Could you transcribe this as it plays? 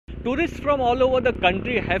Tourists from all over the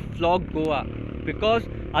country have flocked Goa because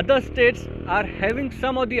other states are having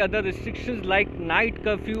some of the other restrictions like night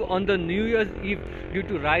curfew on the New Year's Eve due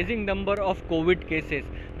to rising number of COVID cases.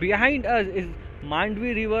 Behind us is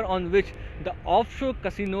Mandvi River on which the offshore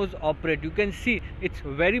casinos operate. You can see it's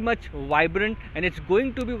very much vibrant and it's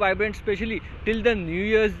going to be vibrant especially till the New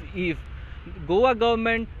Year's Eve. Goa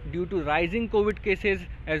government, due to rising COVID cases,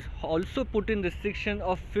 has also put in restriction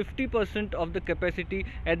of 50% of the capacity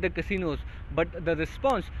at the casinos. But the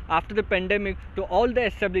response after the pandemic to all the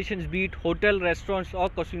establishments, be it hotel, restaurants or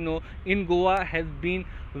casino in Goa, has been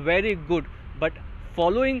very good. But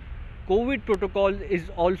following COVID protocol is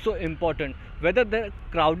also important. Whether the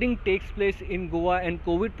crowding takes place in Goa and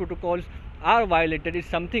COVID protocols are violated is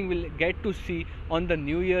something we'll get to see on the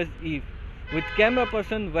New Year's Eve. With camera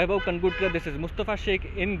person Vaibhav Kangutkar, this is Mustafa Sheikh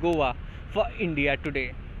in Goa for India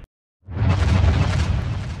Today.